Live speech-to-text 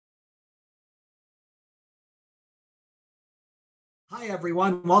Hi,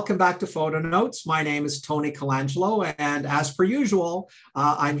 everyone. Welcome back to PhotoNotes. My name is Tony Colangelo, and as per usual,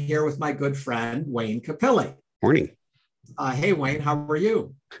 I'm here with my good friend, Wayne Capili. Morning. Hey, Wayne, how are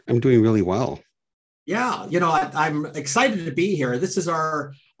you? I'm doing really well. Yeah, I'm excited to be here. This is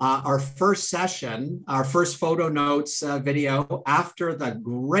our first session, our first PhotoNotes video after the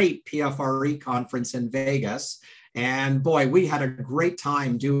great PFRE conference in Vegas. And boy, we had a great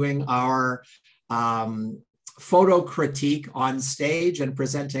time doing our photo critique on stage and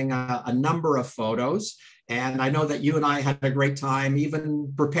presenting a number of photos. And I know that you and I had a great time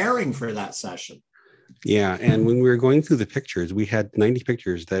even preparing for that session. Yeah, and when we were going through the pictures, we had 90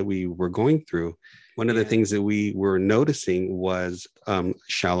 pictures that we were going through. One of the things that we were noticing was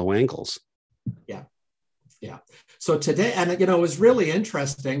shallow angles. Yeah. Yeah. So today, and it was really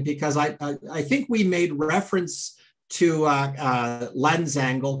interesting because I think we made reference to lens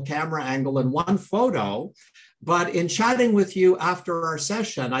angle, camera angle in one photo. But in chatting with you after our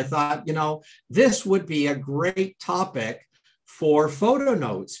session, I thought, this would be a great topic for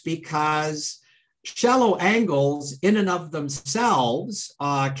PhotoNotes because shallow angles in and of themselves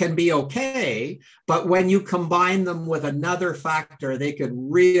can be okay, but when you combine them with another factor, they could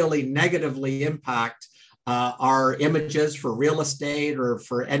really negatively impact our images for real estate or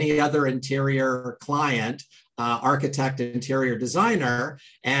for any other interior client, architect, interior designer.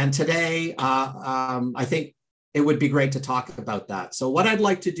 And today, I think it would be great to talk about that. So what I'd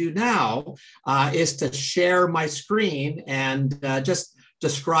like to do now is to share my screen and just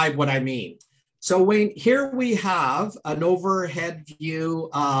describe what I mean. So Wayne, here we have an overhead view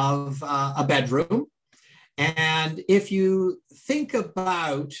of a bedroom. And if you think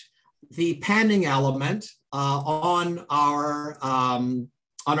about the panning element on our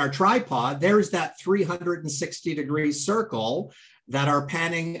tripod, there's that 360-degree circle that our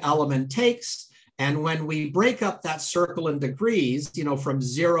panning element takes. And when we break up that circle in degrees, from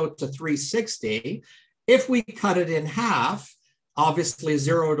 0 to 360, if we cut it in half, obviously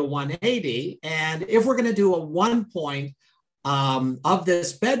 0 to 180, and if we're going to do a 1 point of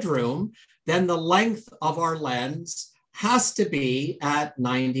this bedroom, then the length of our lens has to be at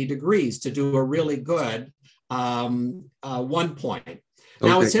 90 degrees to do a really good 1 point.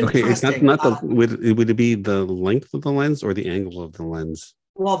 Now, it's interesting. Okay. It's not would it be the length of the lens or the angle of the lens?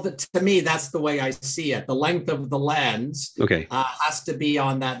 Well, to me, that's the way I see it. The length of the lens has to be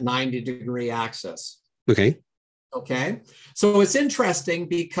on that 90-degree axis. Okay. Okay. So it's interesting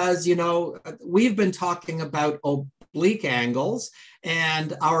because, we've been talking about oblique angles,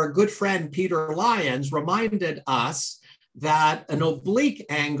 and our good friend Peter Lyons reminded us that an oblique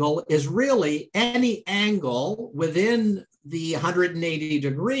angle is really any angle within the 180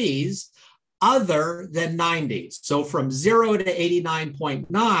 degrees other than 90. So from 0 to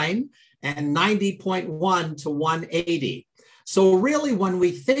 89.9 and 90.1 to 180. So really, when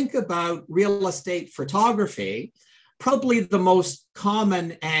we think about real estate photography, probably the most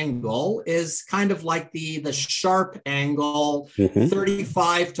common angle is kind of like the sharp angle,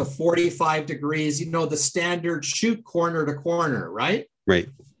 35 to 45 degrees, the standard shoot corner to corner, right? Right.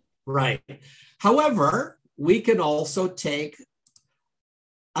 Right. However, we can also take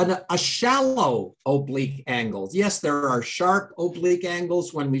a shallow oblique angle. Yes, there are sharp oblique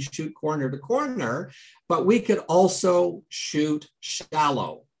angles when we shoot corner to corner, but we could also shoot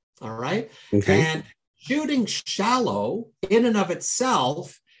shallow. All right. Okay. And shooting shallow in and of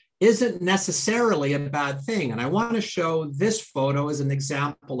itself isn't necessarily a bad thing. And I want to show this photo as an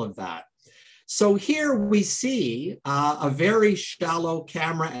example of that. So here we see a very shallow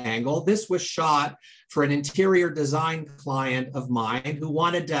camera angle. This was shot for an interior design client of mine who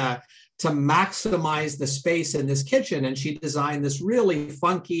wanted to maximize the space in this kitchen. And she designed this really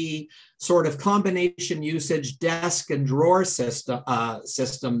funky sort of combination usage desk and drawer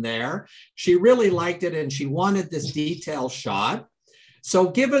system there. She really liked it and she wanted this detail shot. So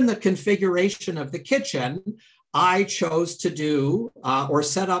given the configuration of the kitchen, I chose to do or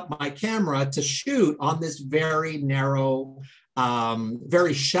set up my camera to shoot on this very narrow,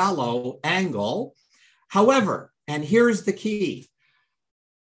 very shallow angle. However, and here's the key,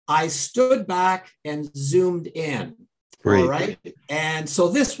 I stood back and zoomed in. Right. All right. And so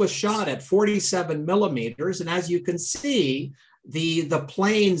this was shot at 47 millimeters. And as you can see, the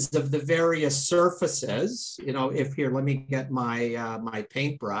planes of the various surfaces, if here, let me get my my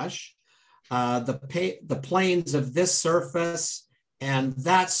paintbrush. The planes of this surface and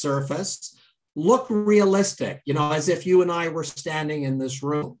that surface look realistic, as if you and I were standing in this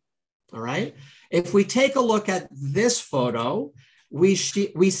room. All right. If we take a look at this photo, we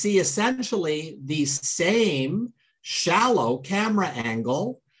see essentially the same shallow camera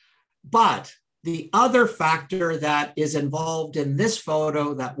angle, but The other factor that is involved in this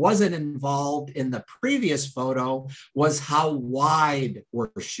photo that wasn't involved in the previous photo was how wide we're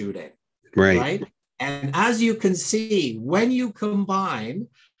shooting, right? And as you can see, when you combine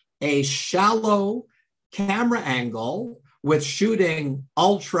a shallow camera angle with shooting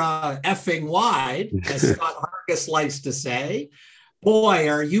ultra effing wide, as Scott Hargis likes to say, boy,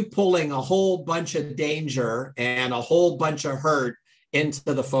 are you pulling a whole bunch of danger and a whole bunch of hurt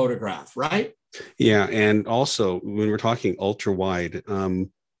into the photograph, right? Yeah, and also when we're talking ultra wide,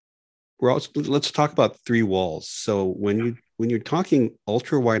 let's talk about three walls. So when you're talking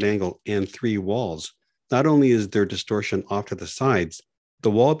ultra wide angle and three walls, not only is there distortion off to the sides,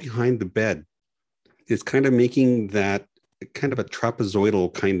 the wall behind the bed is kind of making that kind of a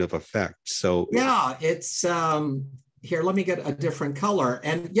trapezoidal kind of effect. So yeah, it's here, let me get a different color.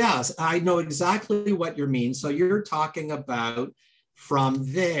 And yes, I know exactly what you mean. So you're talking about from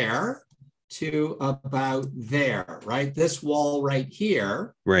there to about there, right? This wall right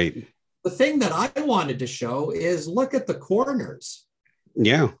here. Right. The thing that I wanted to show is look at the corners.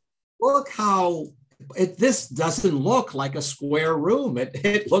 Yeah. Look how this doesn't look like a square room.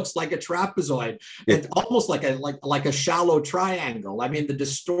 It looks like a trapezoid. It's almost like a shallow triangle. I mean, the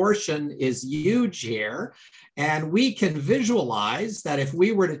distortion is huge here. And we can visualize that if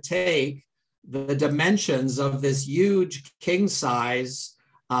we were to take the dimensions of this huge king size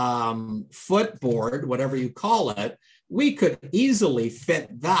footboard, whatever you call it, we could easily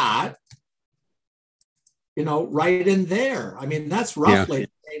fit that, right in there. I mean, that's roughly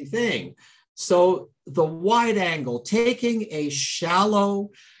the same thing. So the wide angle, taking a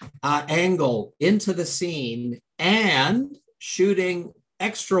shallow angle into the scene and shooting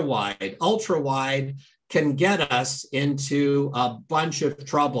extra wide, ultra wide, can get us into a bunch of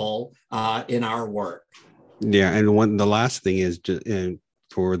trouble in our work. Yeah, and the last thing is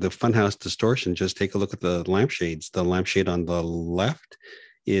for the funhouse distortion, just take a look at the lampshades. The lampshade on the left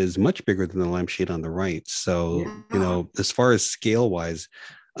is much bigger than the lampshade on the right. So, as far as scale wise,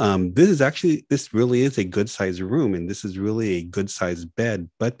 this really is a good size room, and this is really a good size bed.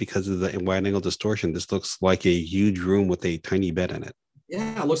 But because of the wide angle distortion, this looks like a huge room with a tiny bed in it.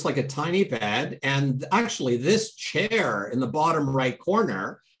 Yeah, it looks like a tiny bed. And actually, this chair in the bottom right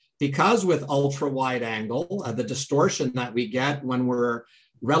corner, because with ultra wide angle, the distortion that we get when we're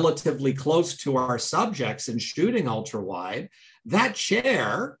relatively close to our subjects and shooting ultra wide, that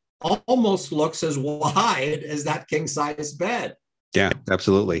chair almost looks as wide as that king size bed. Yeah,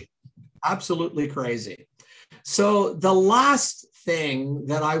 absolutely. Absolutely crazy. So the last thing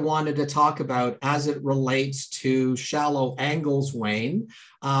that I wanted to talk about as it relates to shallow angles, Wayne,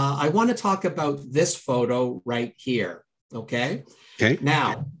 I want to talk about this photo right here. Okay.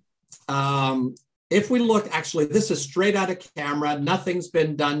 Now, if we look, actually, this is straight out of camera. Nothing's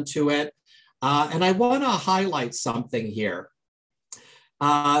been done to it. And I want to highlight something here.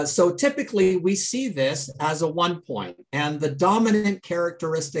 So typically we see this as a 1 point, and the dominant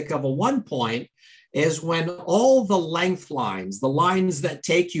characteristic of a 1 point is when all the length lines, the lines that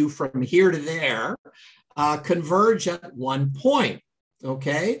take you from here to there, converge at 1 point,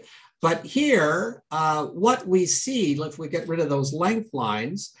 okay? But here, what we see, if we get rid of those length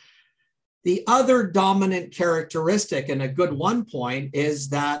lines, the other dominant characteristic in a good 1 point is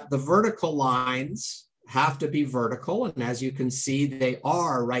that the vertical lines have to be vertical. And as you can see, they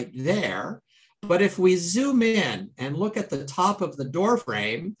are right there. But if we zoom in and look at the top of the door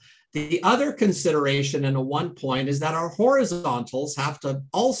frame, the other consideration in a 1 point is that our horizontals have to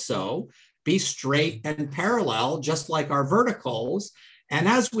also be straight and parallel, just like our verticals. And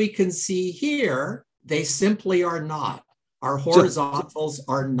as we can see here, they simply are not. Our horizontals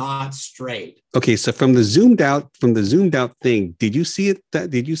are not straight. Okay, so from the zoomed out thing, did you see it?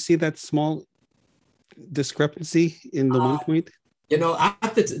 Did you see that small discrepancy in the 1 point?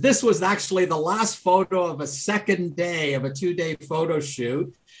 This was actually the last photo of a second day of a 2-day photo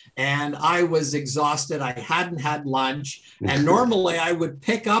shoot. And I was exhausted. I hadn't had lunch. And normally I would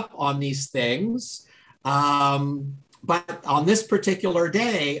pick up on these things. But on this particular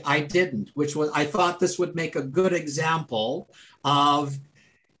day, I didn't, I thought this would make a good example of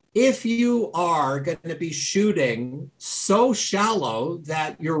if you are going to be shooting so shallow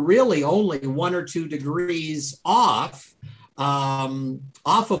that you're really only 1 or 2 degrees off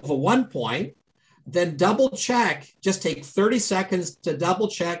of a 1 point, then double check, just take 30 seconds to double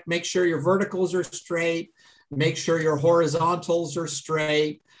check, make sure your verticals are straight, make sure your horizontals are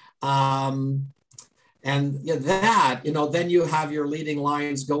straight. And then you have your leading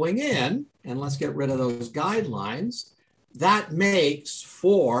lines going in, and let's get rid of those guidelines. That makes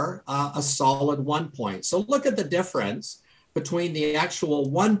for a solid 1 point. So look at the difference between the actual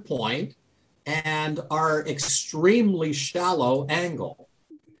 1 point and are extremely shallow angle.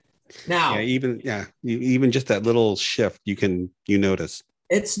 Yeah, Now, even just that little shift, you notice.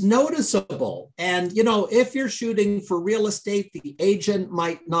 it's noticeable. And, if you're shooting for real estate, the agent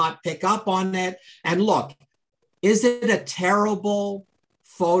might not pick up on it. And look, is it a terrible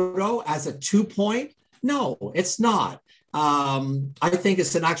photo as a 2-point? No, it's not. I think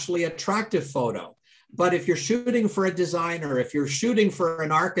it's an actually attractive photo. But if you're shooting for a designer, if you're shooting for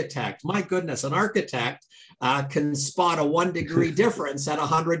an architect, my goodness, an architect can spot a 1-degree difference at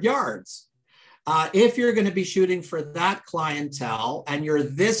 100 yards. If you're going to be shooting for that clientele and you're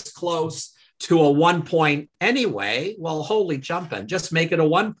this close to a 1-point anyway, well, holy jumping, just make it a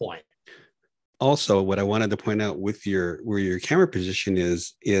 1-point. Also, what I wanted to point out with where your camera position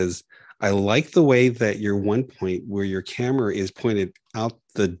is I like the way that your 1-point where your camera is pointed out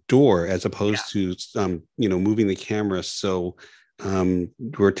the door as opposed to moving the camera. So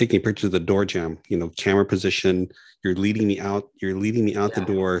we're taking pictures of the door jamb, camera position. You're leading me out the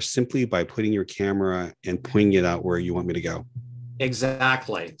door simply by putting your camera and pointing it out where you want me to go.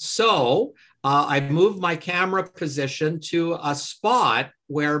 Exactly. So I moved my camera position to a spot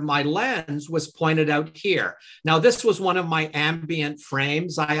where my lens was pointed out here. Now, this was one of my ambient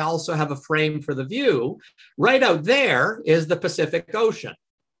frames. I also have a frame for the view. Right out there is the Pacific Ocean.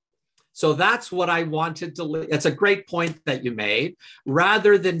 So that's what I wanted to, it's a great point that you made,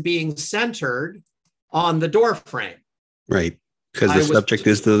 rather than being centered on the door frame. Right. Because the subject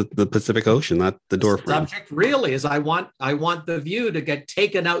is the Pacific Ocean, not the door frame. The subject really is I want the view to get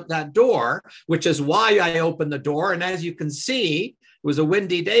taken out that door, which is why I opened the door. And as you can see, it was a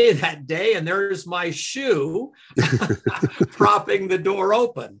windy day that day, and there's my shoe propping the door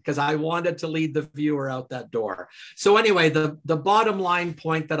open because I wanted to lead the viewer out that door. So anyway, the bottom line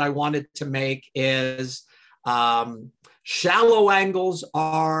point that I wanted to make is shallow angles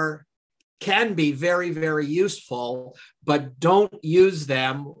can be very, very useful, but don't use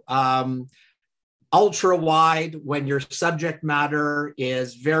them ultra wide when your subject matter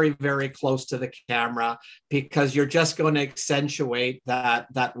is very, very close to the camera, because you're just going to accentuate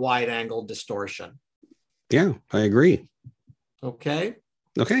that wide angle distortion. Yeah, I agree. Okay.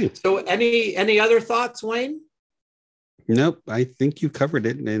 So any other thoughts, Wayne? Nope, I think you covered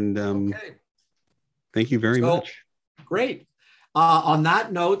it. And thank you very much. Great. On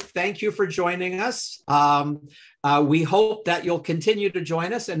that note, thank you for joining us. We hope that you'll continue to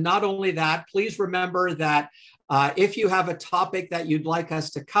join us. And not only that, please remember that if you have a topic that you'd like us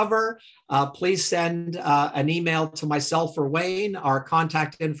to cover, please send an email to myself or Wayne. Our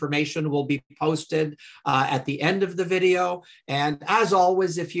contact information will be posted at the end of the video. And as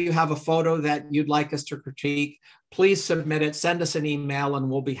always, if you have a photo that you'd like us to critique, please submit it, send us an email, and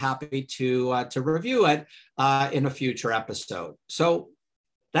we'll be happy to review it in a future episode. So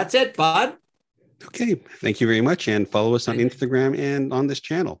that's it, bud. Okay, thank you very much. And follow us on Instagram and on this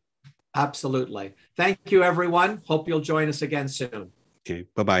channel. Absolutely. Thank you, everyone. Hope you'll join us again soon. Okay,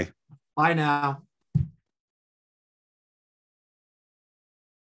 bye-bye. Bye now.